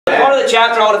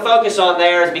chapter I want to focus on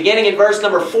there is beginning in verse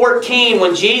number 14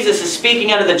 when Jesus is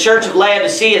speaking unto the church of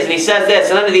Laodiceans, and he says this,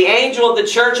 "And unto the angel of the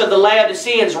church of the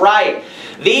Laodiceans write,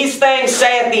 These things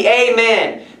saith the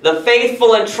Amen, the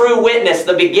faithful and true witness,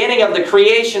 the beginning of the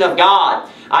creation of God.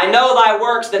 I know thy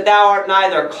works, that thou art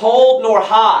neither cold nor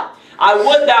hot. I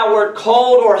would thou wert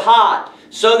cold or hot.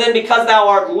 So then, because thou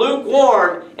art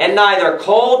lukewarm, and neither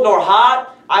cold nor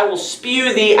hot, I will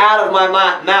spew thee out of my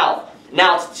mouth."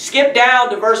 Now, skip down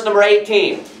to verse number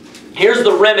 18. Here's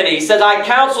the remedy. He says, "I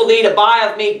counsel thee to buy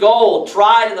of me gold,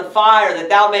 tried in the fire, that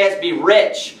thou mayest be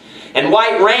rich, and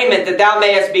white raiment, that thou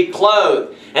mayest be clothed,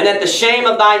 and that the shame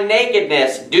of thy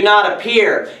nakedness do not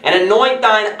appear, and anoint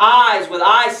thine eyes with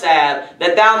eye salve,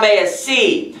 that thou mayest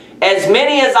see. As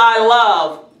many as I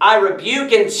love, I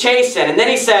rebuke and chasten." And then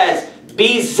he says,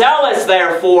 "Be zealous,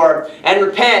 therefore, and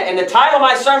repent." And the title of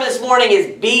my sermon this morning is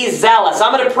Be Zealous.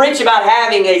 I'm going to preach about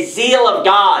having a zeal of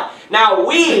God. Now,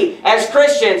 we, as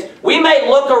Christians, we may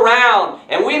look around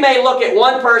and we may look at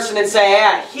one person and say,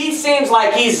 "Yeah, he seems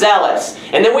like he's zealous."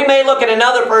 And then we may look at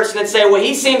another person and say, "Well,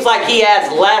 he seems like he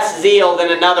has less zeal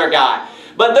than another guy."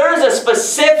 But there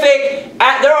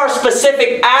are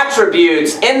specific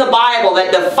attributes in the Bible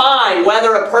that define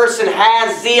whether a person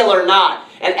has zeal or not.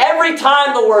 And every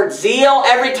time the word zeal,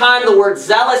 every time the word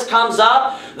zealous comes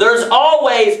up, there's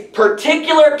always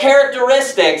particular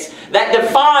characteristics that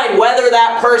define whether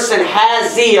that person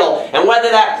has zeal and whether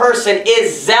that person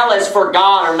is zealous for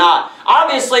God or not.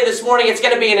 Obviously, this morning it's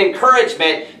going to be an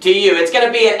encouragement to you. It's going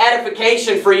to be an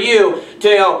edification for you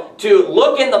to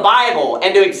look in the Bible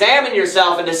and to examine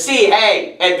yourself and to see,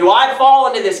 hey, do I fall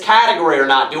into this category or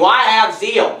not? Do I have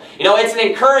zeal? You know, it's an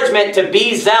encouragement to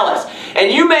be zealous.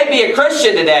 And you may be a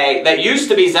Christian today that used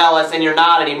to be zealous and you're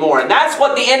not anymore. And that's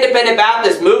what the Independent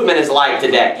Baptist movement is like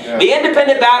today. Yeah. The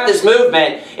Independent Baptist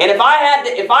movement, and if I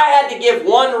had to give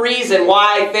one reason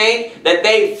why I think that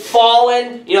they've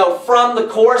fallen, you know, from the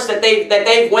course that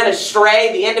they've went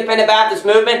astray, the Independent Baptist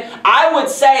movement, I would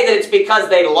say that it's because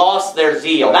they lost their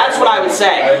zeal. That's what I would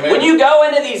say. Amen. When you go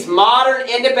into these modern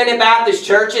Independent Baptist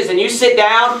churches and you sit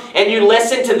down and you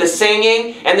listen to the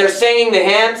singing and they're singing the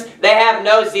hymns, they have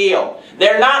no zeal.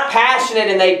 They're not passionate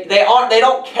and they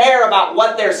don't care about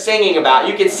what they're singing about.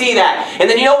 You can see that. And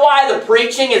then you know why the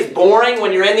preaching is boring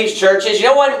when you're in these churches? You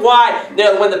know why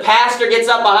when the pastor gets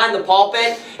up behind the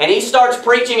pulpit and he starts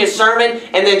preaching his sermon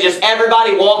and then just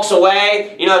everybody walks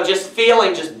away, you know, just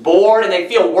feeling just bored and they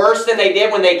feel worse than they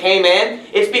did when they came in?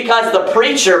 It's because the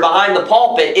preacher behind the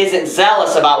pulpit isn't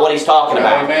zealous about what he's talking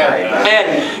about. Amen.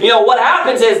 And you know what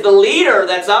happens is the leader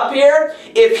that's up here,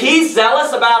 if he's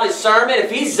zealous about his sermon,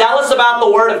 if he's zealous about the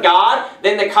Word of God,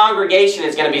 then the congregation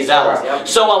is going to be zealous. Yep.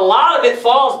 So a lot of it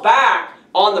falls back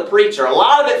on the preacher. A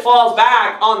lot of it falls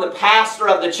back on the pastor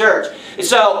of the church.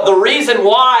 So the reason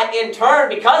why, in turn,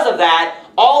 because of that,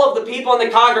 all of the people in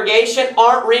the congregation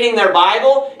aren't reading their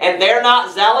Bible and they're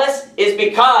not zealous is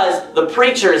because the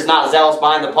preacher is not zealous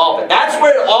behind the pulpit. That's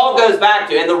where it all goes back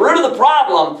to. And the root of the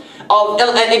problem,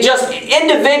 and just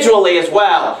individually as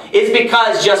well, is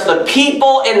because just the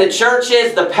people in the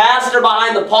churches, the pastor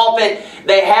behind the pulpit,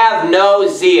 they have no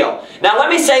zeal. Now let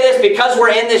me say this, because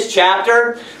we're in this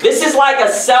chapter, this is like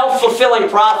a self-fulfilling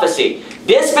prophecy.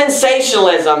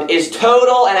 Dispensationalism is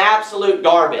total and absolute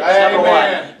garbage, number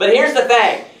one. But here's the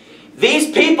thing.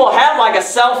 These people have like a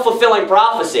self-fulfilling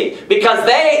prophecy because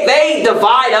they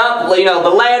divide up, you know, the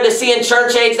Laodicean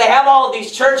church age. They have all of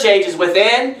these church ages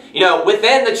within, you know,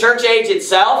 within the church age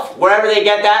itself, wherever they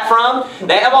get that from.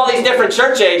 They have all these different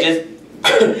church ages.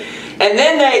 And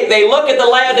then they look at the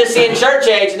Laodicean church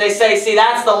age and they say, see,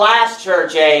 that's the last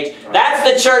church age.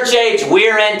 That's the church age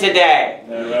we're in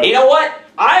today. You know what?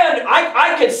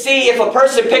 I could see if a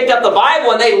person picked up the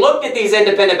Bible and they looked at these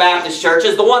Independent Baptist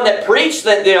churches, the one that preached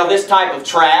this type of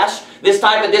trash, this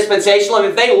type of dispensationalism,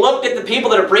 if they looked at the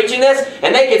people that are preaching this,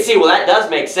 and they could see, well, that does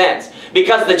make sense.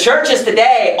 Because the churches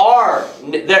today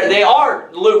they are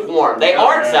lukewarm. They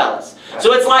aren't zealous.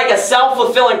 So it's like a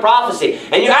self-fulfilling prophecy.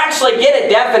 And you actually get a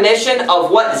definition of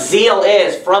what zeal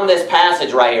is from this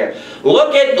passage right here.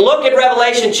 Look at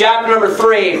Revelation chapter number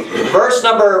 3, verse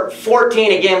number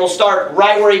 14 again. We'll start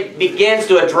right where he begins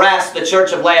to address the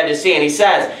church of Laodicea. And he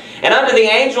says, "And unto the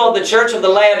angel of the church of the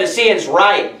Laodiceans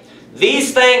write,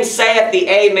 These things saith the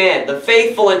Amen, the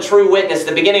faithful and true witness,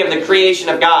 the beginning of the creation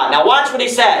of God." Now watch what he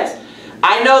says.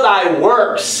 "I know thy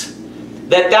works,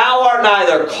 that thou art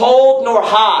neither cold nor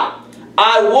hot.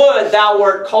 I would thou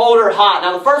wert cold or hot."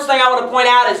 Now the first thing I want to point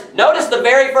out is, notice the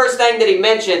very first thing that he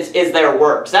mentions is their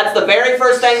works. That's the very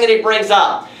first thing that he brings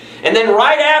up. And then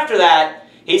right after that,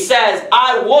 he says,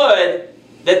 "I would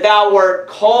that thou wert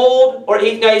cold, or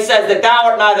he says that thou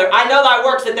art neither, I know thy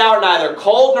works that thou art neither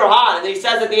cold nor hot. And then he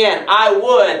says at the end, I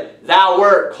would thou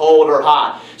wert cold or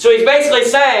hot. So he's basically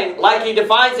saying, like he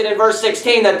defines it in verse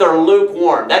 16, that they're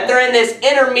lukewarm. That they're in this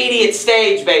intermediate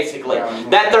stage, basically.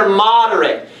 That they're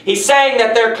moderate. He's saying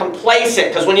that they're complacent,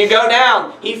 because when you go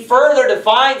down, he further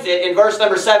defines it in verse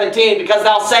number 17, because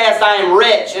thou sayest, I am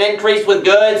rich and increased with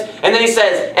goods. And then he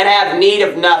says, and have need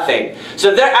of nothing.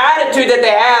 So their attitude that they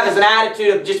have is an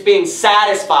attitude of just being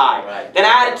satisfied. An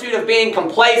attitude of being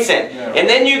complacent. And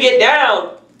then you get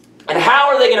down, and how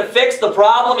are they going to fix the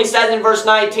problem? He says in verse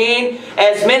 19,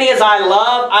 as many as I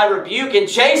love, I rebuke and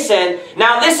chasten.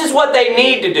 Now this is what they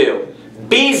need to do.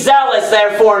 Be zealous,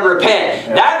 therefore, and repent.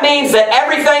 That means that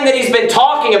everything that he's been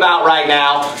talking about right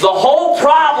now, the whole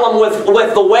problem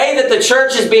with the way that the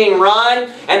church is being run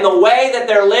and the way that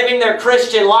they're living their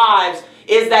Christian lives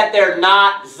is that they're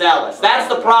not zealous.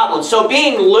 That's the problem. So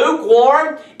being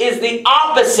lukewarm is the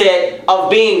opposite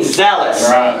of being zealous.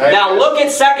 Now look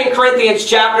at 2 Corinthians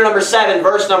chapter number 7,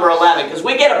 verse number 11, because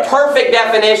we get a perfect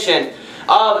definition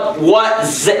of what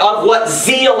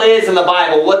zeal is in the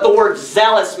Bible, what the word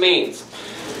zealous means.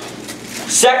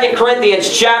 2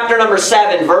 Corinthians chapter number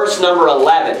 7, verse number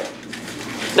 11.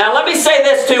 Now let me say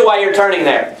this too while you're turning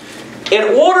there.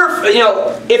 In order,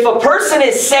 if a person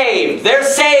is saved, they're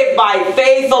saved by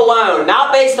faith alone,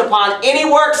 not based upon any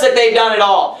works that they've done at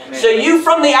all. Amen. So you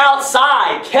from the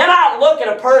outside cannot look at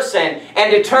a person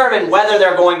and determine whether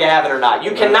they're going to heaven or not.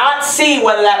 You cannot see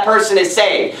whether that person is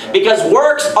saved, because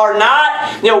works are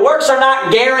not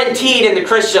guaranteed in the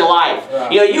Christian life.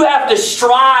 You have to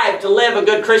strive to live a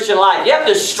good Christian life. You have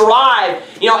to strive,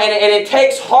 and it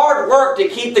takes hard work to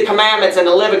keep the commandments and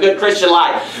to live a good Christian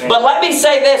life. But let me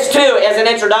say this too, as an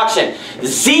introduction.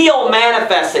 Zeal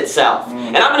manifests itself.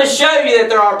 And I'm going to show you that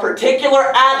there are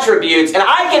particular attributes, and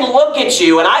I can look at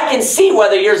you and I can see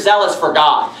whether you're zealous for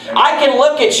God. I can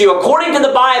look at you according to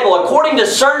the Bible, according to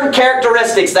certain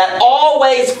characteristics that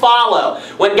always follow.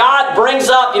 When God brings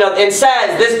up, and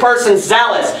says, this person's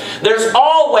zealous, there's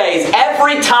always,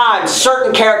 every time,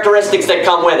 certain characteristics that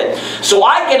come with it. So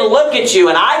I can look at you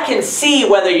and I can see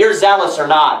whether you're zealous or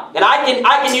not. And I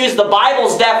can use the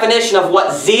Bible's definition of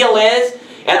what zeal is,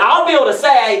 and I'll be able to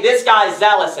say, hey, this guy's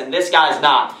zealous and this guy's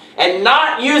not. And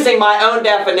not using my own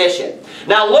definition.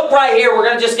 Now look right here, we're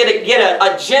going to just get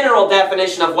a general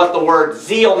definition of what the word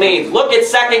zeal means. Look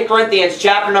at 2 Corinthians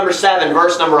chapter number 7,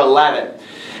 verse number 11.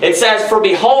 It says, for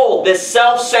behold, this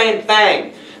selfsame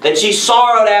thing, that ye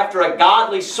sorrowed after a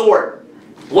godly sort,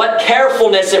 what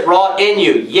carefulness it wrought in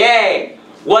you, yea,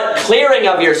 what clearing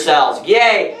of yourselves,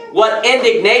 yea, what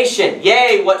indignation,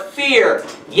 yea, what fear,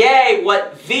 yea,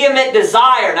 what vehement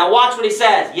desire. Now watch what he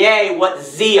says. Yea, what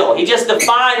zeal. He just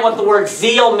defined what the word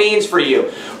zeal means for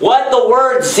you. What the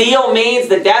word zeal means,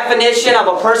 the definition of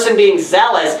a person being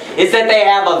zealous, is that they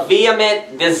have a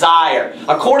vehement desire.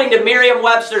 According to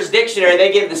Merriam-Webster's dictionary,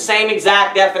 they give the same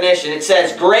exact definition. It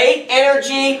says, great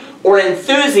energy or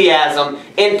enthusiasm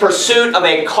in pursuit of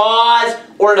a cause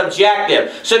or an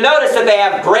objective. So notice that they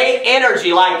have great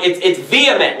energy, like it's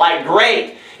vehement, like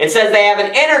great. It says they have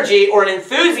an energy or an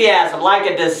enthusiasm, like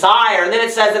a desire. And then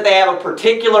it says that they have a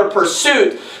particular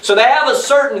pursuit. So they have a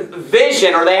certain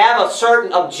vision, or they have a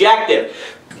certain objective.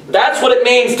 That's what it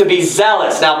means to be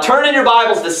zealous. Now turn in your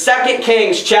Bibles to 2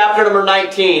 Kings chapter number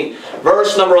 19,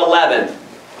 verse number 11.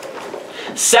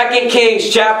 2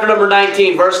 Kings chapter number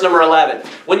 19, verse number 11.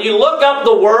 When you look up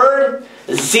the word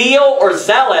zeal or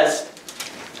zealous,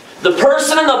 the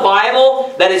person in the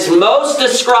Bible that is most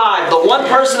described, the one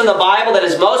person in the Bible that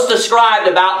is most described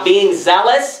about being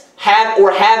zealous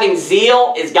or having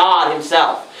zeal is God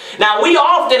Himself. Now we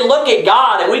often look at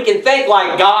God and we can think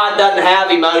like God doesn't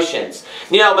have emotions.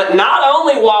 But not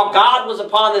only while God was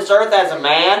upon this earth as a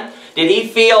man, did He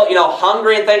feel,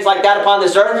 hungry and things like that upon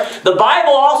this earth? The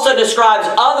Bible also describes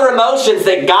other emotions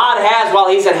that God has while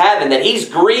He's in heaven. That He's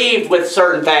grieved with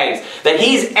certain things. That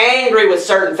He's angry with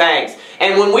certain things.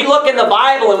 And when we look in the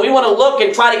Bible and we want to look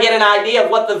and try to get an idea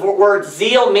of what the word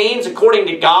zeal means according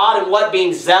to God and what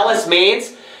being zealous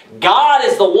means, God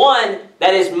is the one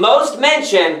that is most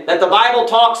mentioned that the Bible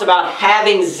talks about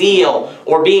having zeal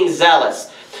or being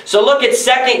zealous. So look at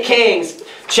 2 Kings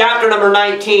chapter number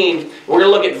 19. We're going to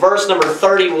look at verse number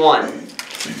 31.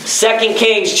 2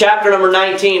 Kings chapter number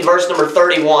 19, verse number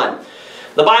 31.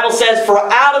 The Bible says, for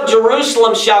out of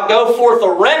Jerusalem shall go forth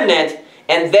a remnant,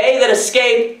 and they that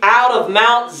escape out of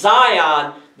Mount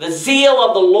Zion, the zeal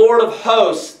of the Lord of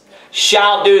hosts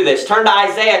shall do this. Turn to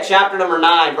Isaiah chapter number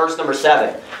 9, verse number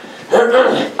 7.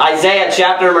 Isaiah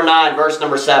chapter number 9, verse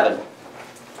number 7.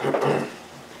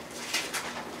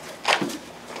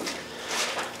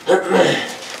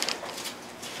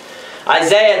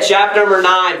 Isaiah chapter number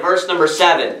 9, verse number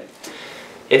 7.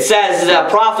 It says, this is a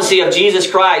prophecy of Jesus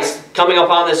Christ coming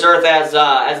upon this earth as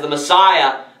the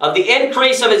Messiah. Of the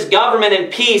increase of his government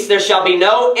and peace there shall be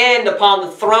no end upon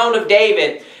the throne of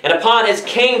David and upon his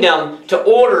kingdom, to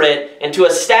order it and to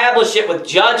establish it with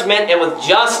judgment and with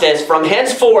justice from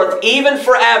henceforth even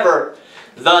forever.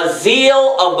 The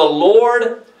zeal of the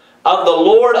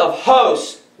Lord of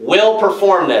hosts will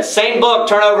perform this. Same book,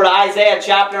 turn over to Isaiah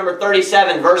chapter number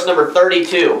 37, verse number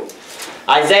 32.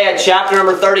 Isaiah chapter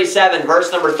number 37,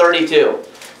 verse number 32.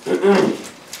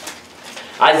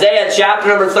 Isaiah chapter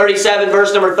number 37,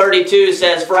 verse number 32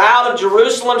 says, For out of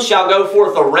Jerusalem shall go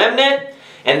forth a remnant,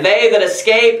 and they that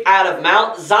escape out of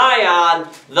Mount Zion,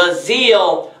 the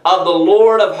zeal of the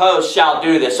Lord of hosts shall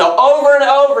do this. So over and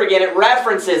over again it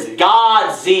references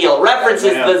God's zeal,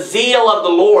 references the zeal of the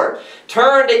Lord.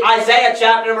 Turn to Isaiah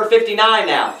chapter number 59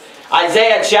 now.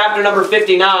 Isaiah chapter number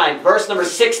 59, verse number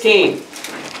 16.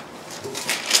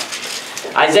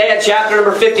 Isaiah chapter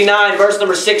number 59, verse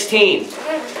number 16.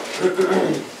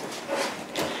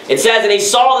 It says, And he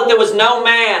saw that there was no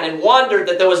man, and wondered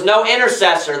that there was no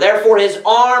intercessor. Therefore his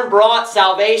arm brought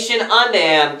salvation unto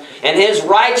him, and his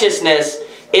righteousness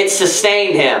it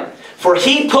sustained him. For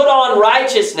he put on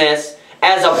righteousness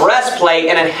as a breastplate,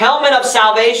 and a helmet of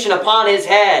salvation upon his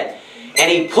head. And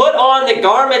he put on the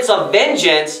garments of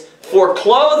vengeance for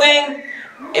clothing,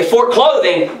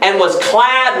 and was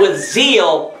clad with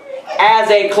zeal as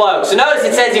a cloak. So notice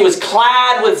it says he was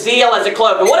clad with zeal as a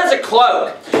cloak. And what is a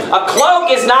cloak? A cloak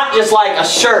is not just like a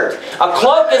shirt. A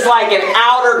cloak is like an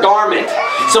outer garment.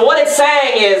 So what it's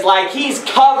saying is like he's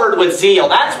covered with zeal.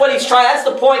 That's what he's trying, that's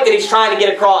the point that he's trying to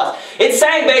get across. It's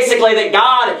saying basically that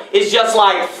God is just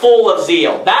like full of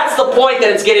zeal. That's the point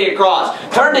that it's getting across.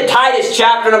 Turn to Titus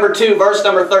chapter number 2, verse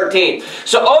number 13.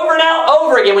 So over and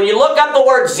over again, when you look up the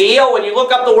word zeal, when you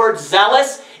look up the word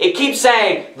zealous, it keeps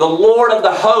saying, the Lord of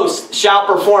the hosts shall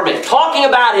perform it. Talking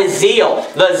about his zeal.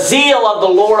 The zeal of the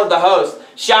Lord of the hosts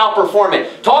shall perform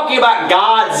it. Talking about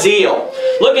God's zeal.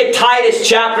 Look at Titus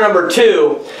chapter number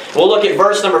 2. We'll look at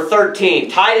verse number 13.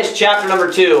 Titus chapter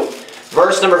number 2,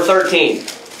 verse number 13.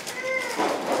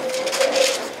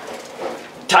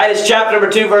 Titus chapter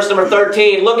number 2, verse number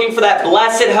 13. Looking for that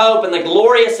blessed hope and the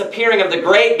glorious appearing of the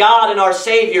great God and our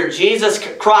Savior, Jesus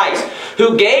Christ,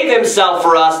 who gave himself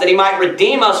for us that he might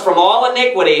redeem us from all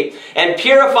iniquity and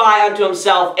purify unto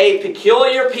himself a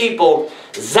peculiar people,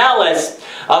 zealous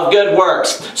of good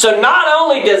works. So not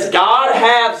only does God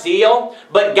have zeal,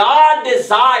 but God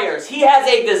desires. He has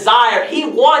a desire. He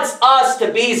wants us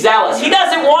to be zealous. He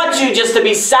doesn't want you just to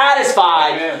be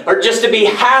satisfied or just to be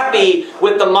happy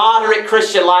with the moderate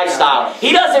Christian lifestyle.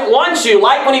 He doesn't want you,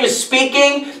 like when he was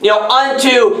speaking,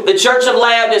 unto the church of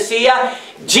Laodicea,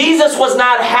 Jesus was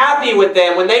not happy with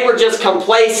them when they were just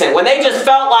complacent. When they just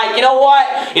felt like, you know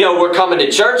what? We're coming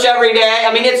to church every day.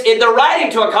 I mean, they're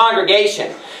writing to a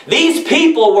congregation. These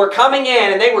people were coming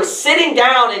in and they were sitting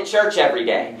down in church every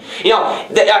day.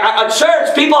 A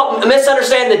church, people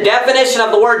misunderstand the definition of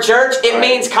the word church. It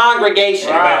means congregation.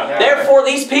 Therefore,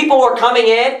 these people were coming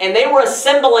in and they were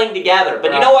assembling together.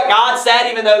 But you know what God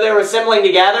said, even though they were assembling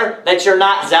together? That you're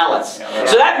not zealous.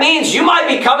 So that means you might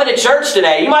be coming to church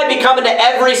today. You might be coming to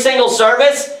every single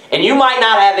service, and you might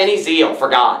not have any zeal for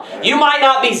God. You might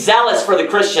not be zealous for the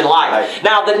Christian life.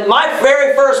 Now, my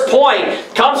very first point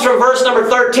comes from verse number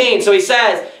 13. So he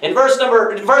says, in verse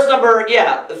number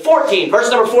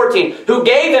 14, who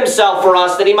gave himself for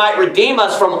us that he might redeem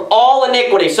us from all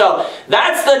iniquity. So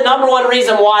that's the number one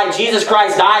reason why Jesus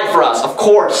Christ died for us. Of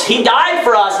course, he died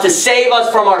for us to save us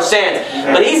from our sins.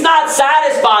 But he's not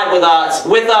satisfied with us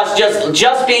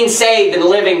just being saved and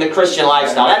living the Christian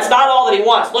lifestyle. That's not all that he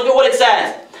wants. Look at what it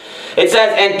says. It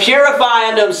says, and purify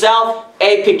unto himself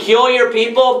a peculiar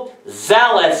people,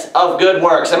 zealous of good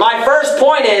works. And my first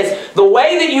point is, the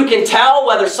way that you can tell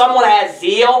whether someone has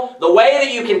zeal, the way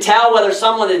that you can tell whether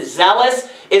someone is zealous,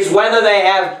 is whether they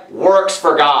have works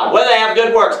for God, whether they have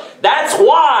good works. That's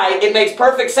why it makes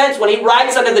perfect sense when he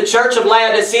writes unto the church of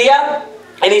Laodicea,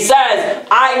 and he says,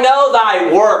 I know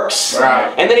thy works.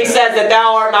 Right. And then he says that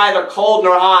thou art neither cold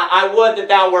nor hot. I would that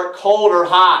thou wert cold or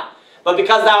hot. But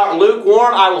because thou art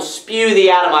lukewarm, I will spew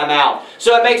thee out of my mouth.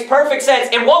 So it makes perfect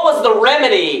sense. And what was the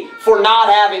remedy for not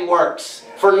having works?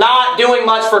 For not doing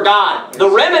much for God? The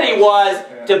remedy was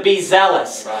to be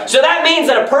zealous. So that means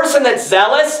that a person that's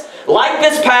zealous, like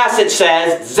this passage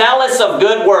says, zealous of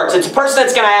good works. It's a person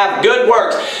that's going to have good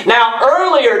works. Now,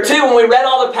 earlier, too, when we read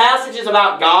all the passages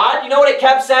about God, you know what it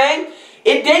kept saying?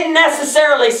 it didn't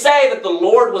necessarily say that the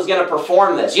Lord was going to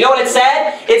perform this. You know what it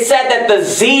said? It said that the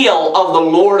zeal of the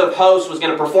Lord of hosts was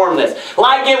going to perform this.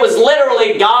 Like it was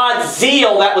literally God's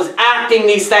zeal that was acting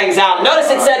these things out. Notice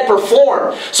it said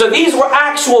perform. So these were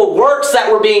actual works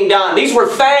that were being done. These were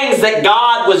things that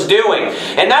God was doing.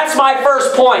 And that's my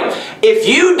first point. If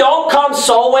you don't come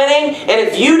soul winning, and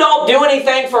if you don't do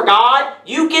anything for God,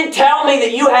 you can tell me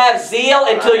that you have zeal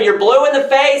until you're blue in the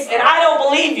face, and I don't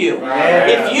believe you.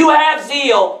 If you have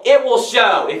zeal, it will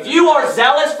show. If you are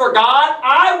zealous for God,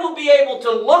 I will be able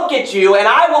to look at you, and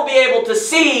I will be able to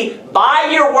see by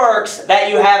your works that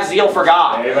you have zeal for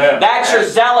God. Amen. That's your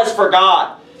zealous for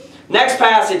God. Next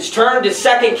passage, turn to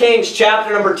 2 Kings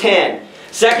chapter number 10.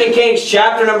 2 Kings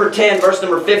chapter number 10, verse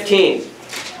number 15.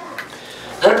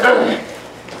 2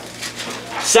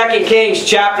 Kings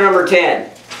chapter number 10.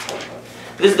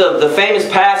 This is the famous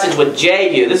passage with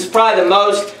Jehu. This is probably the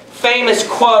most famous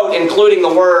quote including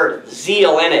the word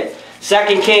zeal in it.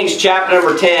 2 Kings chapter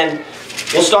number 10.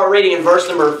 We'll start reading in verse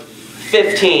number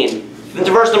 15.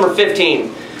 Verse number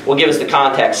 15 will give us the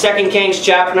context. 2 Kings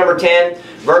chapter number 10,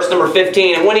 verse number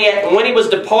 15. And when he was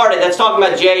departed, that's talking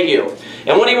about Jehu.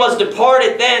 And when he was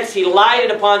departed thence, he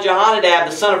lighted upon Jehonadab,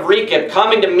 the son of Rechab,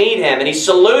 coming to meet him. And he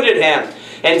saluted him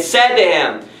and said to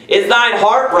him, Is thine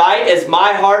heart right as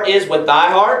my heart is with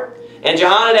thy heart? And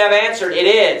Jehonadab answered, It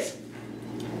is.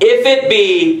 If it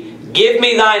be, give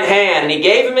me thine hand. And he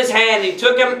gave him his hand, and he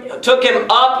took him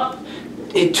up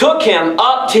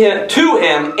to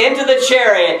him into the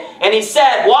chariot, and he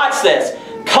said, watch this,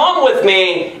 come with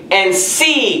me and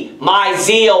see my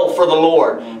zeal for the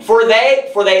Lord.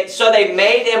 So they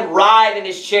made him ride in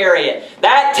his chariot.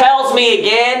 That tells me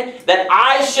again that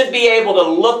I should be able to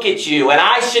look at you and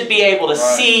I should be able to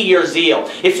see your zeal.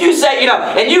 If you say,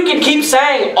 and you can keep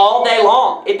saying all day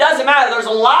long, it doesn't matter. There's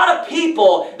a lot of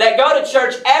people that go to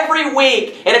church every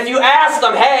week, and if you ask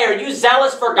them, hey, are you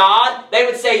zealous for God? They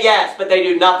would say yes, but they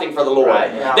do nothing for the Lord.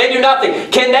 Right, yeah. They do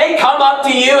nothing. Can they come up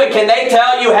to you and can they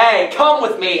tell you, hey, come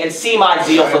with me and see my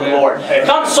zeal for the Lord?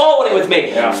 Come soul winning with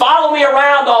me. Yeah. Follow me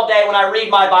around all day when I read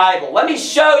my Bible. Let me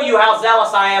show you how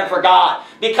zealous I am for God.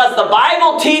 Because the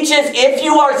Bible teaches if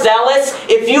you are zealous,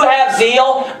 if you have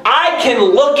zeal, I can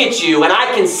look at you and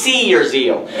I can see your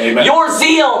zeal. Amen. Your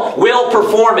zeal will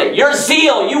perform it. Your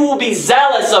zeal, you will be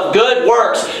zealous of good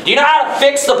works. Do you know how to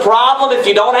fix the problem if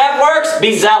you don't have works?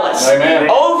 Be zealous. Amen.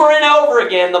 Over and over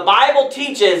again, the Bible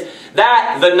teaches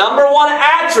that the number one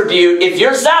attribute, if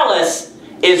you're zealous,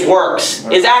 is works.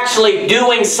 Is actually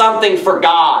doing something for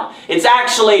God. It's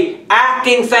actually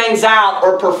acting things out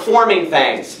or performing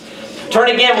things. Turn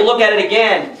again, we'll look at it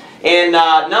again in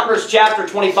Numbers chapter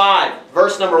 25,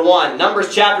 verse number 1.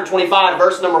 Numbers chapter 25,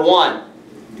 verse number 1.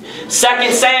 2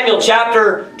 Samuel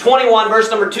chapter 21, verse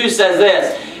number 2 says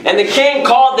this, And the king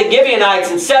called the Gibeonites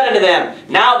and said unto them,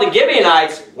 Now the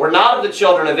Gibeonites were not of the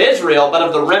children of Israel, but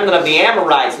of the remnant of the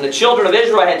Amorites. And the children of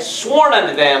Israel had sworn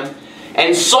unto them,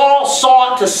 and Saul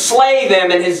sought to slay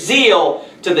them in his zeal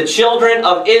to the children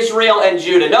of Israel and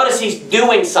Judah. Notice he's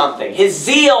doing something. His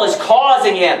zeal is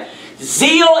causing him.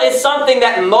 Zeal is something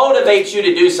that motivates you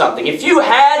to do something. If you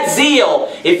had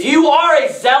zeal, if you are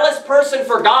a zealous person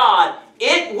for God,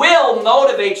 it will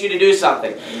motivate you to do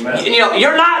something. Amen.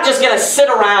 You're not just going to sit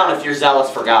around if you're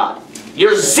zealous for God.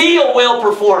 Your zeal will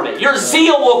perform it. Your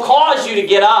zeal will cause you to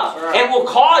get up and will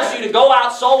cause you to go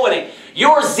out soul winning.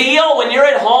 Your zeal, when you're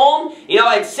at home,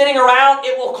 and sitting around,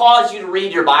 it will cause you to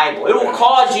read your Bible. It will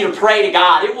cause you to pray to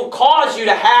God. It will cause you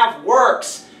to have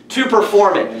works to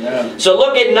perform it. Amen. So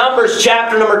look at Numbers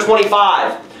chapter number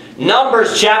 25.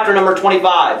 Numbers chapter number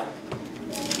 25.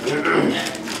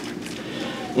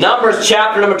 Numbers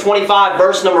chapter number 25,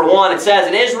 verse number 1. It says,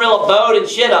 And Israel abode in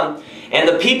Shittim, and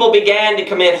the people began to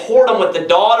commit whoredom with the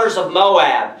daughters of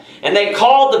Moab. And they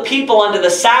called the people unto the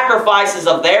sacrifices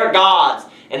of their gods.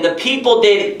 And the people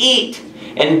did eat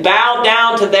and bow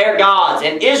down to their gods.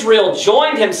 And Israel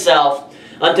joined himself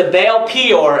unto Baal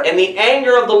Peor, and the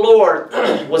anger of the Lord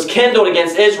was kindled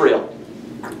against Israel.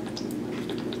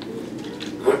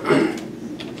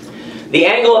 The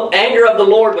anger of the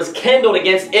Lord was kindled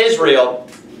against Israel.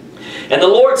 And the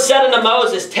Lord said unto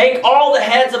Moses, Take all the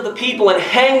heads of the people and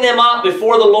hang them up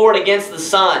before the Lord against the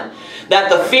sun, that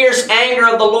the fierce anger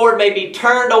of the Lord may be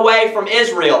turned away from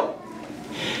Israel.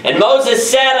 And Moses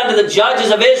said unto the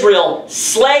judges of Israel,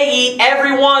 Slay ye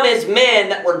every one his men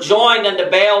that were joined unto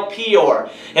Baal Peor.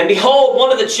 And behold,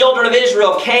 one of the children of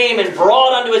Israel came and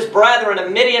brought unto his brethren a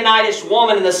Midianitish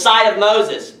woman in the sight of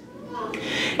Moses,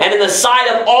 and in the sight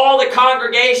of all the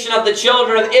congregation of the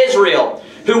children of Israel,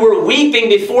 who were weeping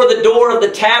before the door of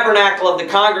the tabernacle of the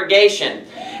congregation.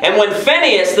 And when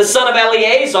Phinehas, the son of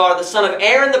Eleazar, the son of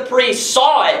Aaron the priest,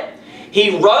 saw it,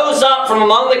 he rose up from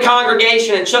among the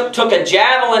congregation and took a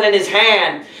javelin in his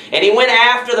hand, and he went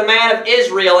after the man of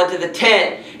Israel into the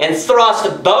tent, and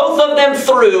thrust both of them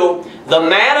through, the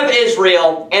man of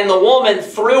Israel and the woman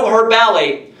through her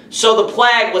belly, so the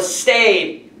plague was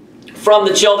stayed from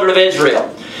the children of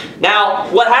Israel. Now,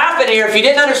 what happened here, if you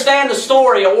didn't understand the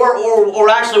story, or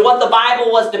actually what the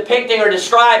Bible was depicting or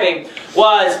describing,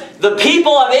 was the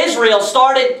people of Israel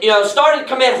started to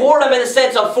commit whoredom in the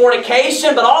sense of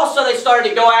fornication, but also they started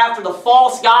to go after the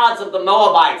false gods of the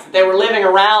Moabites that they were living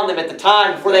around them at the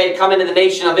time before they had come into the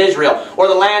nation of Israel, or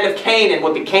the land of Canaan,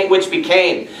 which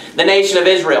became the nation of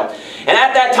Israel. And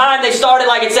at that time, they started,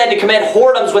 like it said, to commit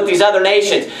whoredoms with these other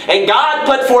nations. And God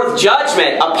put forth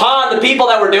judgment upon the people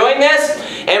that were doing this.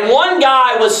 And one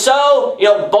guy was so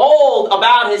bold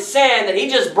about his sin that he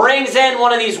just brings in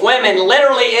one of these women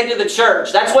literally into the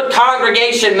church. That's what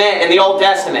congregation meant in the Old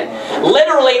Testament.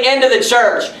 Literally into the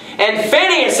church. And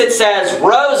Phineas, it says,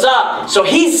 rose up. So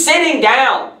he's sitting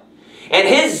down. And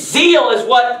his zeal is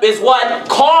what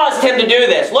caused him to do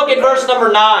this. Look at verse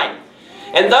number 9.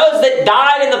 And those that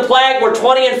died in the plague were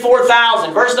 20 and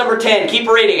 4,000. Verse number 10, keep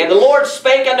reading. And the Lord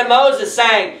spake unto Moses,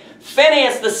 saying,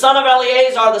 Phineas, the son of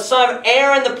Eleazar, the son of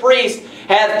Aaron the priest,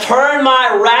 hath turned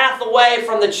my wrath away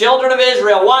from the children of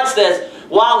Israel. Watch this.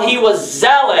 While he was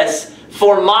zealous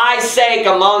for my sake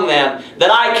among them,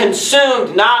 that I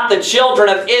consumed not the children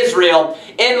of Israel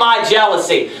in my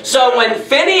jealousy. So when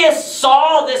Phineas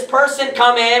saw this person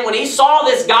come in, when he saw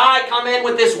this guy come in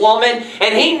with this woman,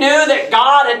 and he knew that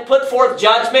God had put forth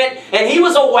judgment, and he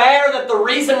was aware that the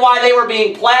reason why they were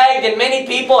being plagued and many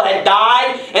people had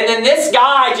died, and then this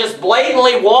guy just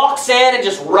blatantly walks in and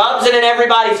just rubs it in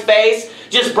everybody's face,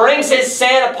 just brings his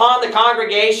sin upon the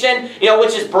congregation,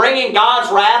 which is bringing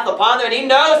God's wrath upon them, and he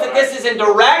knows that this is in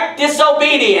direct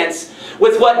disobedience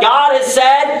with what God has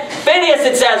said. Phineas,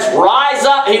 it says, rise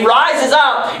up. He rises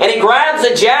up and he grabs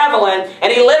a javelin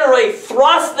and he literally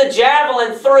thrusts the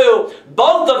javelin through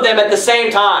both of them at the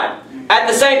same time. At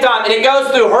the same time. And it goes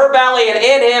through her belly and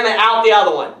in him and out the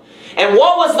other one. And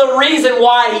what was the reason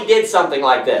why he did something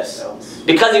like this?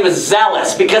 Because he was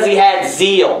zealous. Because he had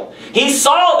zeal. He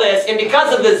saw this, and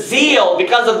because of the zeal,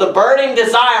 because of the burning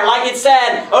desire, like it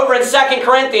said over in 2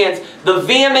 Corinthians, the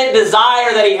vehement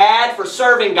desire that he had for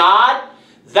serving God,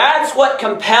 that's what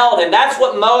compelled him. That's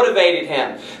what motivated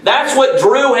him. That's what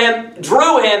drew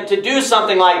him to do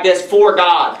something like this for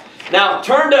God. Now,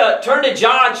 turn to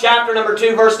John chapter number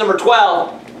 2, verse number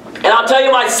 12. And I'll tell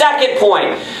you my second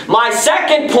point. My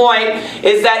second point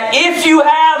is that if you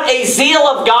have a zeal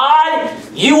of God,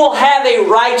 you will have a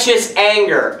righteous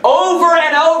anger. Over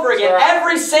and over again,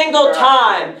 every single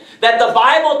time that the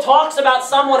Bible talks about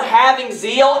someone having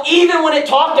zeal, even when it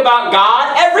talked about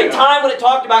God, every time when it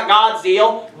talked about God's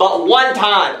zeal, but one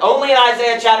time, only in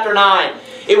Isaiah chapter 9,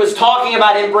 it was talking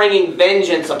about him bringing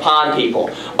vengeance upon people.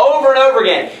 Over and over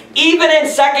again. Even in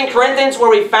 2 Corinthians,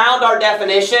 where we found our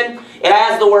definition, it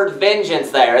has the word vengeance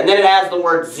there, and then it has the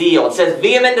word zeal. It says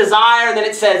vehement desire, and then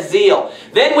it says zeal.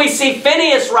 Then we see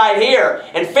Phineas right here,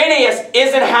 and Phineas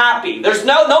isn't happy. There's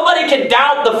nobody can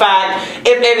doubt the fact,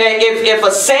 if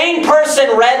a sane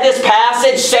person read this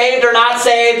passage, saved or not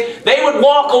saved, they would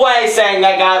walk away saying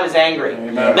that guy was angry.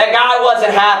 Amen. That guy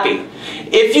wasn't happy.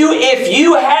 If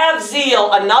you have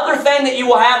zeal, another thing that you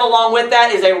will have along with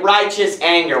that is a righteous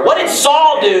anger. What did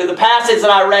Saul do, the passage that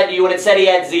I read to you when it said he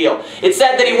had zeal? It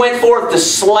said that he went forth to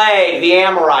slay the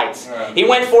Amorites. He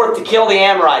went forth to kill the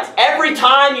Amorites. Every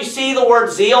time you see the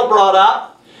word zeal brought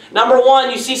up, number one,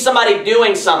 you see somebody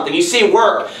doing something. You see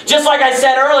work. Just like I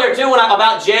said earlier too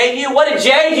about Jehu. What did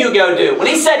Jehu go do? When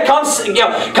he said, come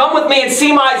with me and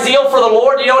see my zeal for the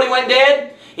Lord, you know what he went and did?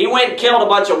 He went and killed a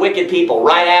bunch of wicked people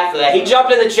right after that. He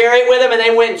jumped in the chariot with him and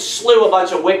they went and slew a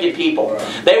bunch of wicked people.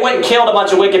 They went and killed a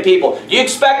bunch of wicked people. Do you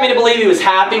expect me to believe he was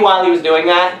happy while he was doing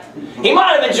that? He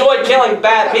might have enjoyed killing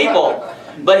bad people.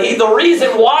 But the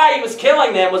reason why he was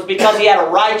killing them was because he had a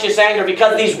righteous anger.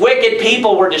 Because these wicked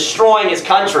people were destroying his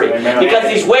country. Because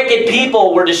these wicked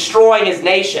people were destroying his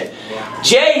nation.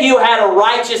 Jehu had a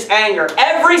righteous anger.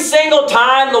 Every single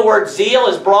time the word zeal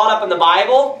is brought up in the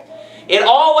Bible, it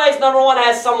always, number one,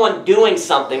 has someone doing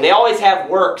something. They always have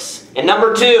works. And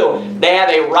number two, they have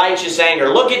a righteous anger.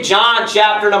 Look at John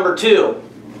chapter number 2.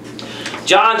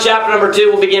 John chapter number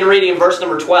 2, we'll begin reading in verse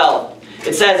number 12.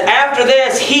 It says, after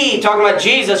this, he, talking about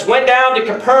Jesus, went down to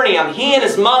Capernaum, he and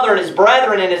his mother and his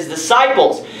brethren and his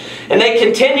disciples. And they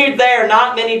continued there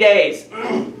not many days.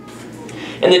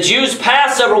 And the Jews'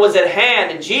 Passover was at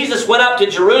hand, and Jesus went up to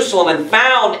Jerusalem and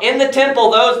found in the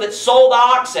temple those that sold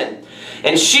oxen,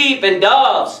 and sheep and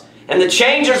doves, and the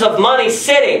changers of money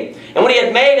sitting. And when he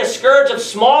had made a scourge of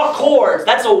small cords,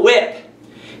 that's a whip,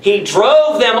 he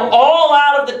drove them all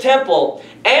out of the temple,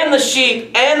 and the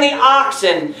sheep and the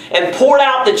oxen, and poured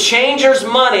out the changers'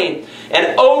 money,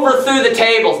 and overthrew the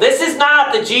tables. This is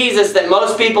not the Jesus that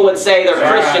most people would say their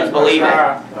Christians believe in.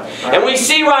 And we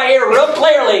see right here real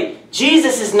clearly,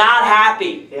 Jesus is not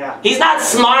happy. He's not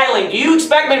smiling. Do you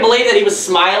expect me to believe that he was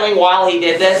smiling while he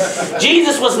did this?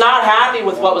 Jesus was not happy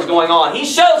with what was going on. He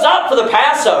shows up for the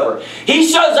Passover. He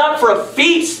shows up for a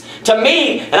feast to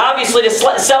meet, and obviously to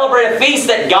celebrate a feast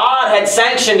that God had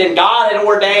sanctioned and God had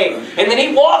ordained. And then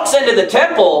he walks into the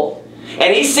temple,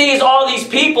 and he sees all these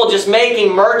people just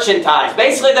making merchandise.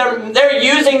 Basically, they're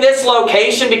using this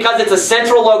location because it's a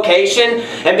central location,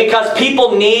 and because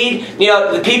people need,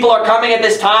 the people are coming at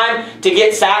this time to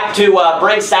get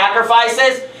bring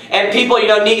sacrifices. And people,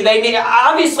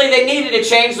 obviously they needed to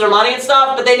change their money and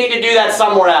stuff, but they need to do that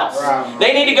somewhere else. Right.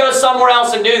 They need to go somewhere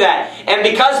else and do that. And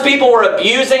because people were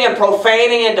abusing and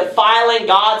profaning and defiling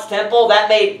God's temple, that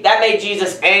made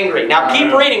Jesus angry. Now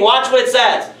keep reading. Watch what it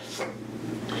says.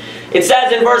 It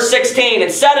says in verse 16,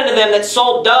 "And said unto them that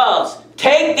sold doves,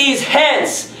 Take these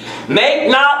hence, make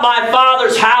not my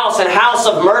Father's house an house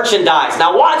of merchandise."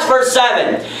 Now watch verse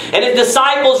 7. "And his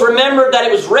disciples remembered that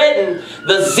it was written,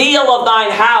 The zeal of thine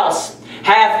house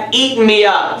hath eaten me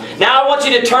up." Now I want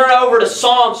you to turn over to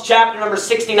Psalms chapter number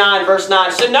 69, verse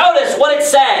 9. So notice what it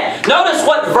said. Notice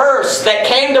what verse that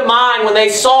came to mind when they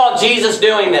saw Jesus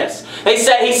doing this. He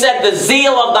said, "The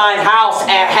zeal of thine house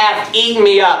hath eaten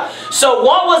me up." So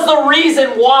what was the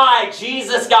reason why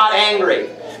Jesus got angry?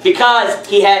 Because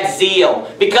he had zeal.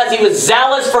 Because he was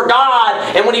zealous for God.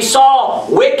 And when he saw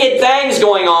wicked things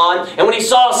going on, and when he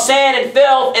saw sin and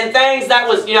filth and things that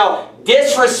was,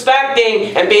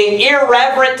 disrespecting and being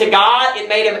irreverent to God, it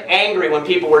made him angry when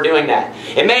people were doing that.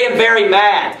 It made him very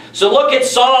mad. So look at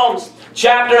Psalms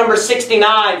chapter number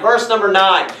 69, verse number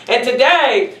 9. And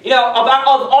today, of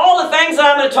all the things that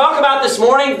I'm going to talk about this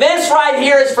morning, this right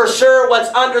here is for sure what's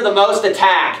under the most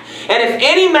attack. And if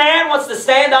any man wants to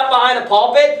stand up behind a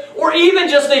pulpit, or even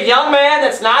just a young man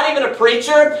that's not even a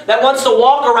preacher, that wants to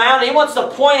walk around and he wants to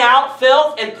point out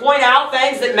filth and point out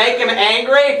things that make him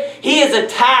angry, he is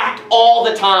attacked all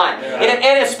the time.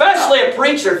 And especially a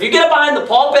preacher. If you get up behind the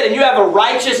pulpit and you have a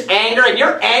righteous anger and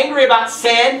you're angry about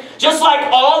sin, just like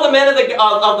all the men of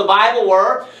the Bible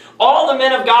were, all the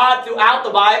men of God throughout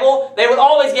the Bible, they would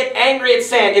always get angry at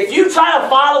sin. If you try to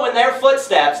follow in their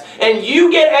footsteps and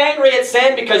you get angry at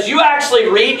sin because you actually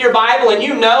read your Bible and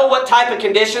you know what type of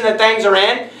condition that things are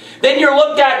in, then you're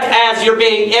looked at as you're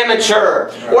being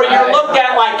immature. Or you're looked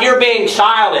at like you're being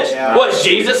childish. Was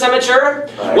Jesus immature?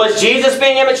 Was Jesus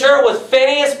being immature? Was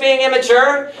Phineas being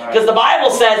immature? Because the Bible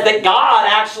says that God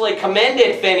actually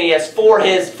commended Phineas for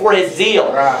his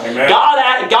zeal.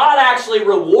 God actually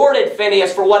rewarded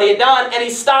Phineas for what he had done, and he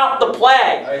stopped the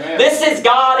plague. This is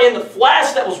God in the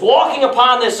flesh that was walking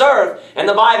upon this earth, and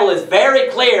the Bible is very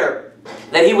clear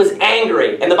that he was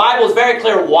angry. And the Bible is very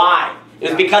clear why. It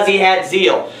was because he had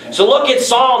zeal. So look at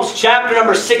Psalms chapter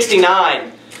number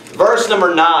 69, verse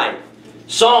number 9.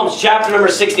 Psalms chapter number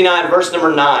 69, verse number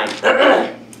 9.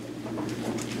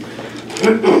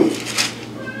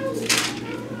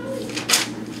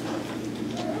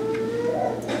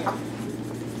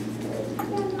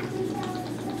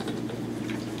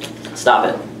 Stop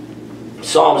it.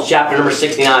 Psalms chapter number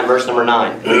 69, verse number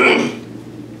 9.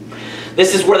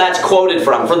 This is where that's quoted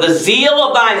from. "For the zeal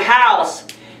of thine house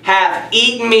hath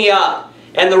eaten me up,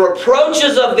 and the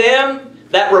reproaches of them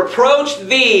that reproached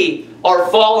thee are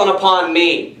fallen upon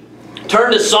me."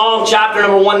 Turn to Psalm chapter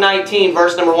number 119,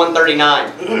 verse number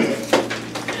 139.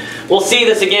 We'll see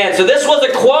this again. So this was a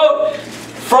quote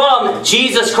from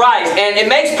Jesus Christ, and it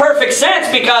makes perfect sense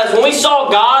because when we saw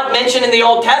God mentioned in the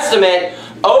Old Testament,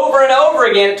 over and over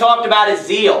again, it talked about his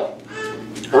zeal.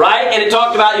 Right? And it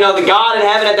talked about, the God in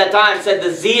heaven at that time said,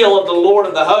 "The zeal of the Lord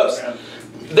of the hosts."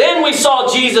 Then we saw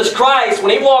Jesus Christ, when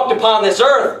he walked upon this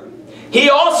earth, he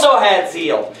also had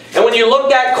zeal. And when you looked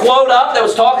that quote up that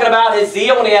was talking about his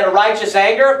zeal when he had a righteous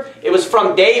anger, it was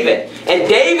from David. And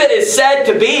David is said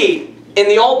to be, in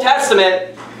the Old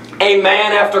Testament, a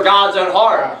man after God's own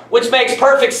heart. Which makes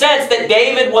perfect sense that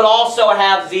David would also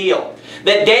have zeal.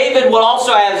 That David would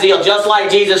also have zeal, just like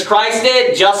Jesus Christ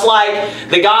did, just like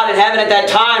the God in heaven at that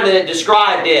time that it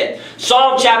described did.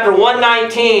 Psalm chapter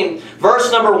 119,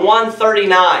 verse number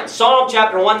 139. Psalm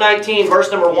chapter 119, verse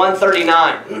number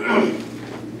 139.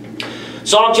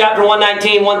 Psalm chapter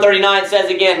 119, 139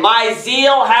 says again, "My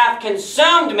zeal hath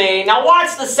consumed me." Now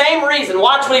watch the same reason.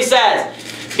 Watch what he says.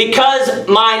 "Because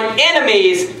mine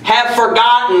enemies have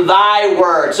forgotten thy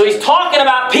word." So he's talking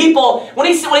about people, when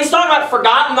he's talking about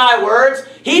forgotten thy words,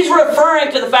 He's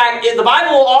referring to the fact, the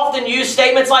Bible will often use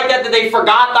statements like that they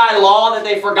forgot thy law, that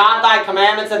they forgot thy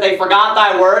commandments, that they forgot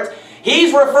thy words.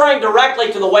 He's referring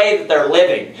directly to the way that they're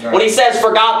living. Right. When he says,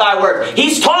 forgot thy word.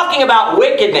 He's talking about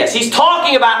wickedness. He's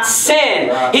talking about sin.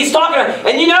 Right. He's talking about,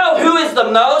 and you know who is the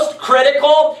most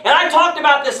critical? And I talked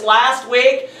about this last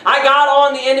week. I got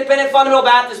on the Independent Fundamental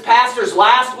Baptist pastors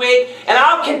last week, and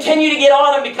I'll continue to get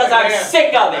on them because I'm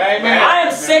sick of it. Amen. I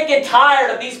am sick and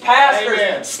tired of these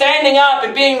pastors standing up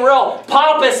and being real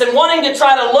pompous and wanting to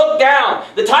try to look down.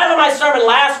 The title of my sermon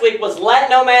last week was, Let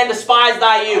No Man Despise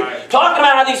Thy Youth. Right. Talking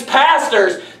about how these pastors,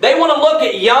 they want to look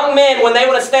at young men when they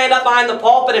want to stand up behind the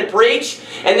pulpit and preach,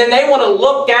 and then they want to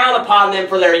look down upon them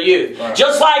for their youth. Right.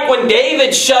 Just like when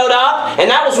David showed up, and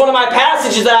that was one of my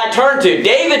passages that I turned to.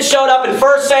 David showed up in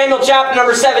 1 Samuel chapter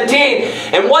number 17,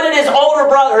 and what did his older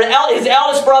brother, his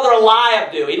eldest brother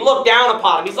Eliab do? He looked down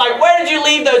upon him. He's like, where did you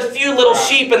leave those few little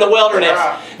sheep in the wilderness?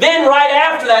 Then right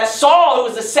after that, Saul, who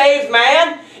was a saved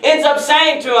man, ends up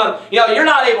saying to him, you know, you're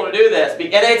not able to do this.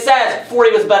 And it says, for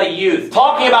he was but a youth.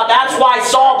 Talking about that's why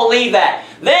Saul believed that.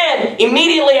 Then,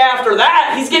 immediately after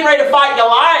that, he's getting ready to fight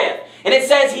Goliath. And it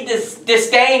says he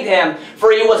disdained him,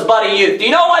 for he was but a youth. Do you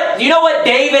know what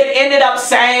David ended up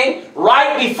saying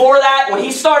right before that? When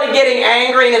he started getting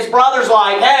angry and his brother's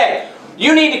like, hey,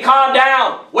 you need to calm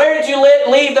down. Where did you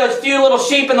leave those few little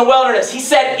sheep in the wilderness? He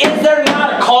said, is there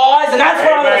not a cause? And that's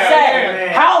what I'm going to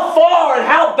say. How far and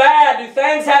how bad do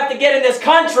things have to get in this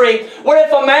country where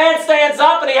if a man stands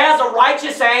up and he has a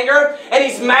righteous anger and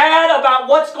he's mad about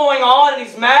what's going on and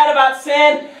he's mad about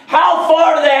sin, how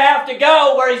far do they have to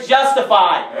go where he's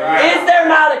justified? Right. Is there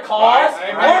not a cause?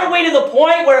 Aren't we to the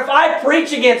point where if I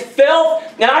preach against filth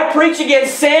and I preach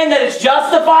against sin that it's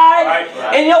justified?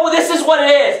 Right. And you know, this is what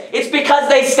it is. It's because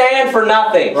they stand for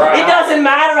nothing. Right. It doesn't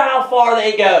matter how far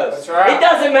they go. That's right. It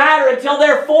doesn't matter until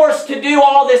they're forced to do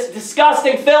all this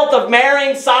disgusting filth of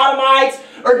marrying sodomites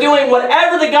or doing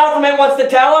whatever the government wants to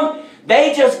tell them.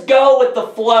 They just go with the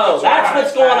flow. That's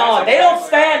what's going on. They don't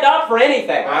stand up for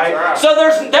anything. Right. So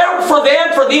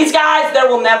for these guys, there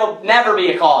will never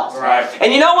be a cause. Right.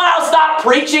 And you know when I'll stop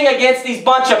preaching against these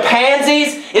bunch of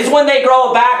pansies is when they grow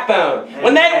a backbone.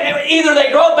 When either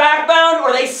they grow a backbone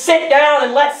or they sit down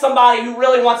and let somebody who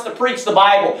really wants to preach the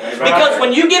Bible. Because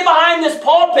when you get behind this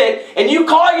pulpit and you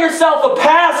call yourself a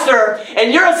pastor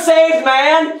and you're a saved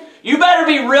man, you better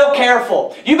be real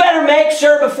careful. You better make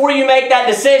sure before you make that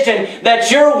decision that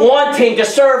you're wanting to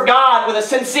serve God with a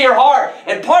sincere heart.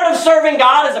 And part of serving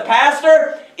God as a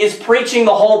pastor is preaching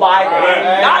the whole Bible.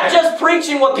 Right. Not just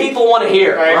preaching what people want to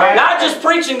hear. Right. Not just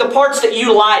preaching the parts that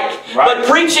you like, but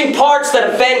preaching parts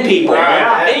that offend people.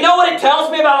 Right. And you know what it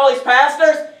tells me about all these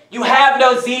pastors? You have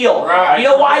no zeal. Right. You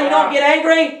know why you don't get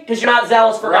angry? Because you're not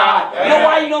zealous for God. You know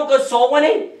why you don't go soul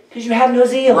winning? Because you have no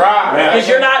zeal. Because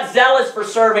you're not zealous for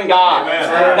serving God.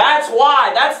 Amen. That's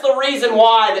why. That's the reason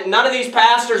why that none of these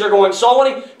pastors are going soul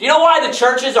winning. Do you know why the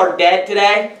churches are dead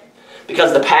today?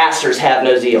 Because the pastors have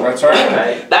no zeal. That's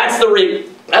right. That's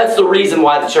the reason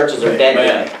why the churches are dead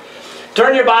today.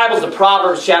 Turn your Bibles to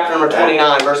Proverbs chapter number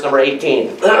 29, verse number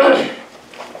 18.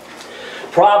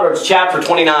 Proverbs chapter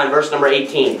 29, verse number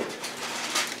 18.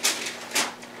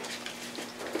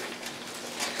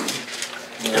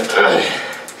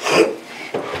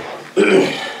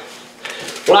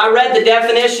 When I read the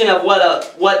definition of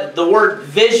what the word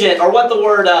vision, or what the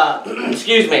word,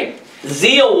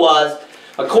 zeal was,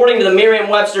 according to the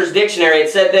Merriam-Webster's dictionary, it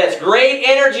said this: great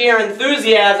energy or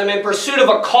enthusiasm in pursuit of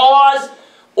a cause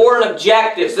or an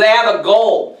objective. So they have a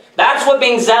goal. That's what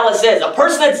being zealous is. A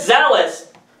person that's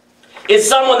zealous is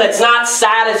someone that's not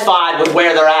satisfied with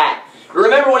where they're at.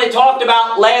 Remember when it talked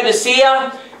about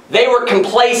Laodicea? They were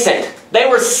complacent. They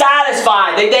were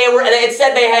satisfied. It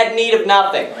said they had need of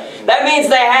nothing. That means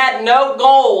they had no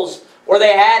goals or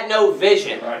they had no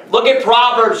vision. Right. Look at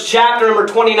Proverbs chapter number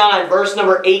 29, verse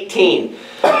number 18.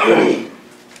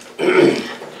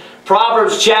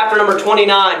 Proverbs chapter number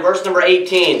 29, verse number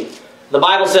 18. The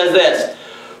Bible says this: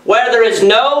 where there is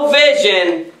no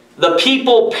vision, the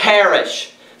people perish.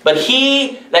 But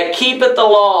he that keepeth the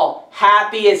law,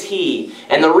 happy is he.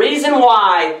 And the reason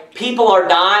why people are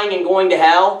dying and going to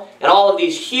hell in all of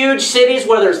these huge cities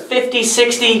where there's 50,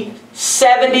 60,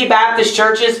 70 Baptist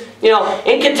churches. You know,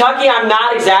 in Kentucky, I'm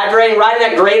not exaggerating, right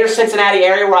in that greater Cincinnati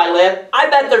area where I live, I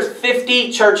bet there's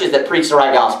 50 churches that preach the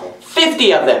right gospel.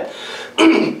 50 of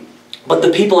them. But the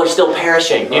people are still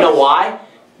perishing. You know why?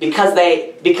 Because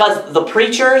the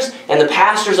preachers and the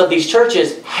pastors of these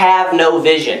churches have no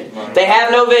vision. They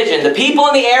have no vision. The people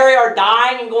in the area are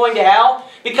dying and going to hell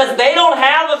Because they don't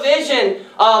have a vision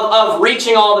of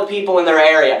reaching all the people in their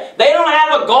area. They don't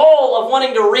have a goal of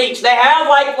wanting to reach. They have,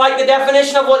 like the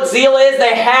definition of what zeal is,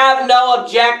 they have no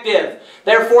objective.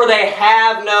 Therefore, they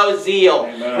have no zeal.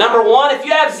 Amen. Number one, if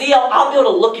you have zeal, I'll be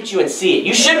able to look at you and see it.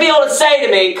 You should be able to say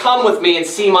to me, come with me and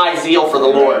see my zeal for the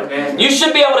Lord. Amen. You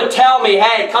should be able to tell me,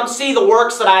 hey, come see the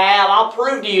works that I have. I'll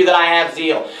prove to you that I have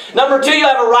zeal. Number two, you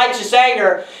have a righteous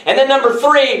anger. And then number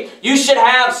three, you should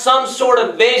have some sort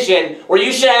of vision, or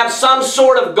you should have some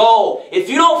sort of goal. If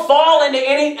you don't fall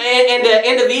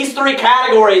into these three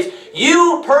categories,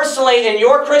 you personally in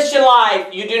your Christian life,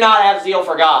 you do not have zeal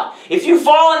for God. If you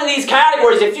fall into these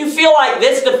categories, if you feel like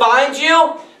this defines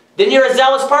you, then you're a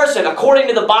zealous person, according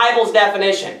to the Bible's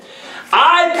definition.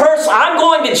 I'm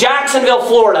going to Jacksonville,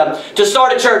 Florida to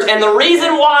start a church. And the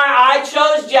reason why I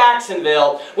chose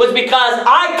Jacksonville was because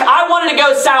I wanted to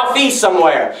go southeast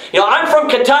somewhere. You know, I'm from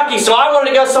Kentucky, so I wanted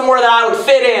to go somewhere that I would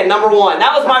fit in, number one.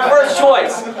 That was my first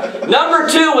choice. Number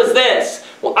two was this.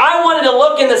 Well, I wanted to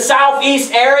look in the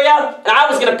southeast area, and I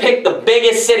was going to pick the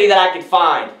biggest city that I could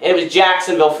find. And it was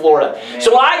Jacksonville, Florida. Amen.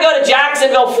 So when I go to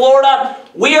Jacksonville, Florida,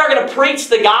 we are going to preach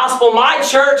the gospel. My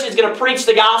church is going to preach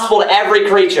the gospel to every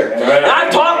creature. Amen. And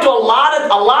I've talked to a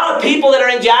lot of people that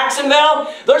are in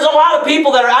Jacksonville. There's a lot of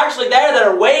people that are actually there that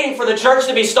are waiting for the church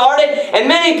to be started. And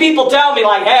many people tell me,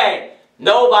 like, hey,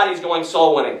 nobody's going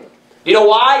soul winning. You know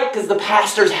why? Because the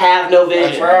pastors have no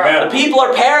vision. Right. The people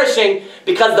are perishing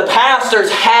because the pastors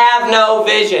have no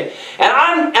vision. And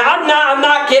I'm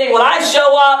not kidding. When I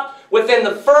show up within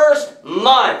the first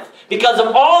month, because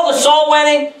of all the soul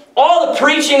winning, all the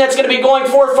preaching that's going to be going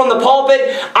forth from the pulpit,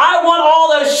 I want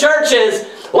all those churches,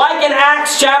 like in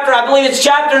Acts chapter, I believe it's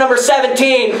chapter number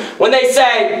 17, when they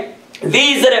say,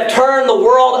 these that have turned the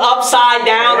world upside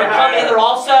down and come hither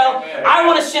also. I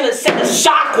want to send a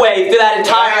shockwave through that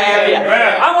entire area.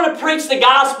 I want to preach the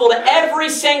gospel to every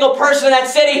single person in that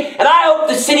city, and I hope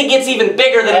the city gets even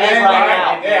bigger than it is right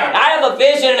now. I have a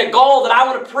vision and a goal that I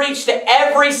want to preach to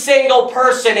every single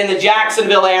person in the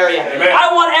Jacksonville area.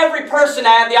 I want every person to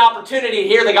have the opportunity to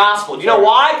hear the gospel. Do you know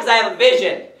why? Because I have a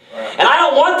vision. And I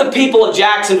don't want the people of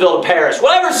Jacksonville to perish.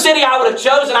 Whatever city I would have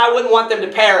chosen, I wouldn't want them to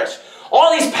perish.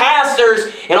 All these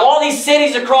pastors in all these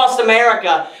cities across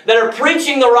America that are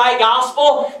preaching the right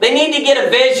gospel, they need to get a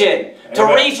vision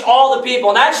to reach all the people.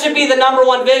 And that should be the number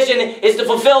one vision, is to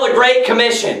fulfill the Great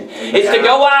Commission. It's to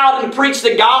go out and preach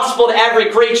the gospel to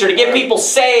every creature, to get people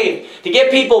saved, to get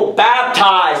people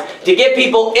baptized, to get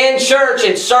people in church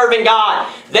and serving God.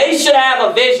 They should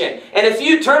have a vision. And if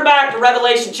you turn back to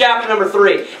Revelation chapter number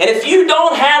 3, and if you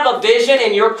don't have a vision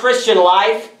in your Christian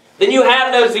life, then you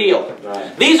have no zeal.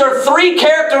 Right. These are three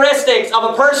characteristics of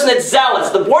a person that's zealous.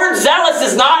 The word zealous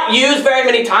is not used very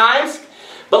many times,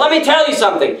 but let me tell you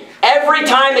something. Every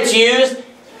time it's used,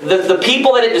 the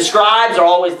people that it describes are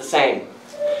always the same.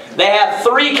 They have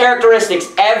three characteristics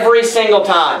every single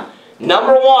time.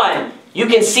 Number one, you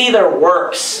can see their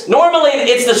works. Normally,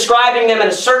 it's describing them in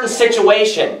a certain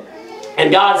situation,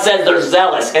 and God says they're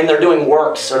zealous and they're doing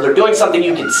works, or they're doing something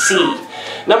you can see.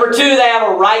 Number two, they have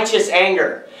a righteous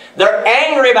anger. They're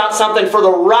angry about something for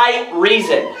the right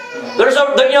reason. There's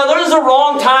a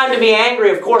wrong time to be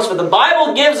angry, of course, but the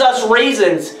Bible gives us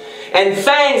reasons and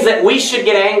things that we should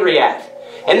get angry at.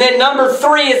 And then number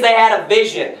three is they had a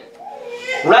vision.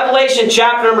 Revelation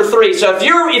chapter number 3. So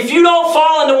if you don't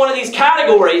fall into one of these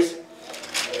categories,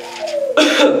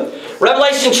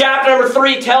 Revelation chapter number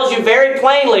 3 tells you very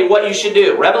plainly what you should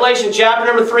do. Revelation chapter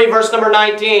number 3, verse number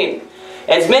 19.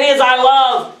 As many as I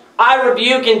love, I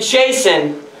rebuke and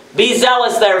chasten. Be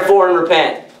zealous, therefore, and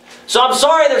repent. So I'm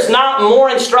sorry there's not more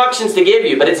instructions to give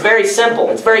you, but it's very simple.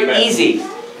 It's very easy.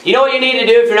 You know what you need to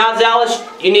do if you're not zealous?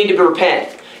 You need to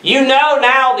repent. You know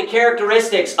now the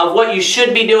characteristics of what you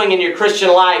should be doing in your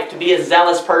Christian life to be a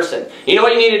zealous person. You know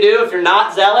what you need to do if you're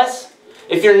not zealous?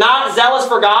 If you're not zealous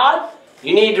for God,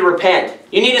 you need to repent.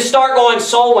 You need to start going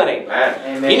soul winning.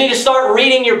 Amen. You need to start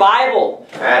reading your Bible.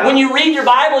 Amen. When you read your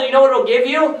Bible, you know what it'll give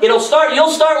you? You'll start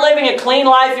living a clean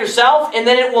life yourself, and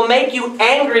then it will make you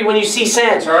angry when you see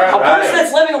sin. Right. A person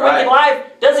that's living a wicked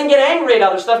life doesn't get angry at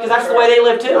other stuff because that's the way they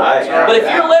live too. Right. But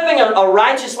if you're living a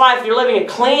righteous life, if you're living a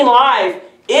clean life,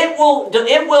 it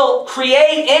will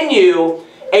create in you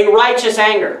a righteous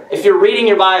anger if you're reading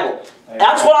your Bible.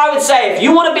 That's what I would say. If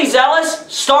you want to be zealous,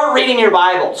 start reading your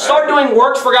Bible. Start doing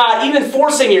works for God, even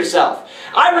forcing yourself.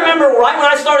 I remember right when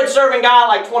I started serving God,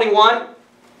 like 21,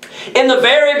 in the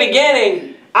very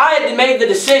beginning, I had made the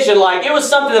decision, like, it was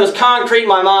something that was concrete in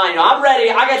my mind. You know, I'm ready.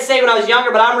 I got saved when I was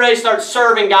younger, but I'm ready to start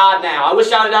serving God now. I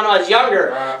wish I had done it when I was younger.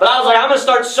 But I was like, I'm going to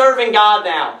start serving God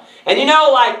now. And you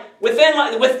know, like, within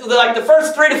the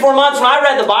first 3 to 4 months when I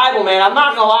read the Bible, man, I'm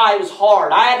not going to lie, it was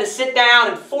hard. I had to sit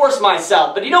down and force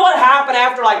myself. But you know what happened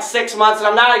after like 6 months? And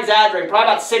I'm not exaggerating,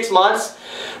 probably about 6 months.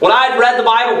 When I had read the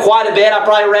Bible quite a bit, I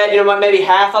probably read, maybe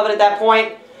half of it at that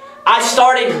point. I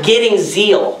started getting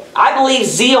zeal. I believe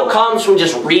zeal comes from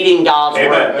just reading God's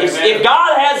Word. If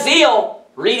God has zeal,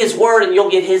 read His Word and you'll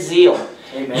get His zeal.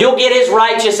 Amen. You'll get His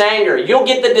righteous anger. You'll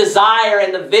get the desire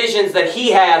and the visions that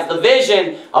He has. The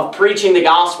vision of preaching the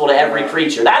gospel to every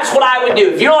creature. That's what I would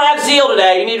do. If you don't have zeal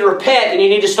today, you need to repent and you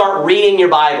need to start reading your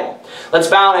Bible. Let's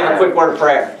bow and have a quick word of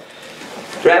prayer.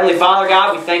 Dear Heavenly Father,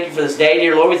 God, we thank You for this day,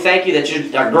 dear Lord. We thank You that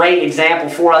You're a great example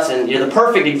for us and You're the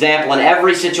perfect example in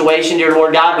every situation, dear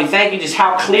Lord God. We thank You just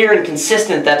how clear and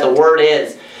consistent that the Word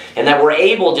is. And that we're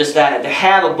able just to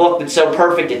have a book that's so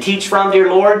perfect to teach from, dear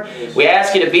Lord. We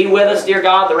ask You to be with us, dear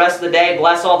God, the rest of the day.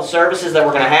 Bless all the services that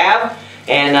we're going to have.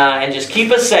 And just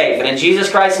keep us safe. And in Jesus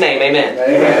Christ's name, amen.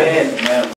 Amen. Amen.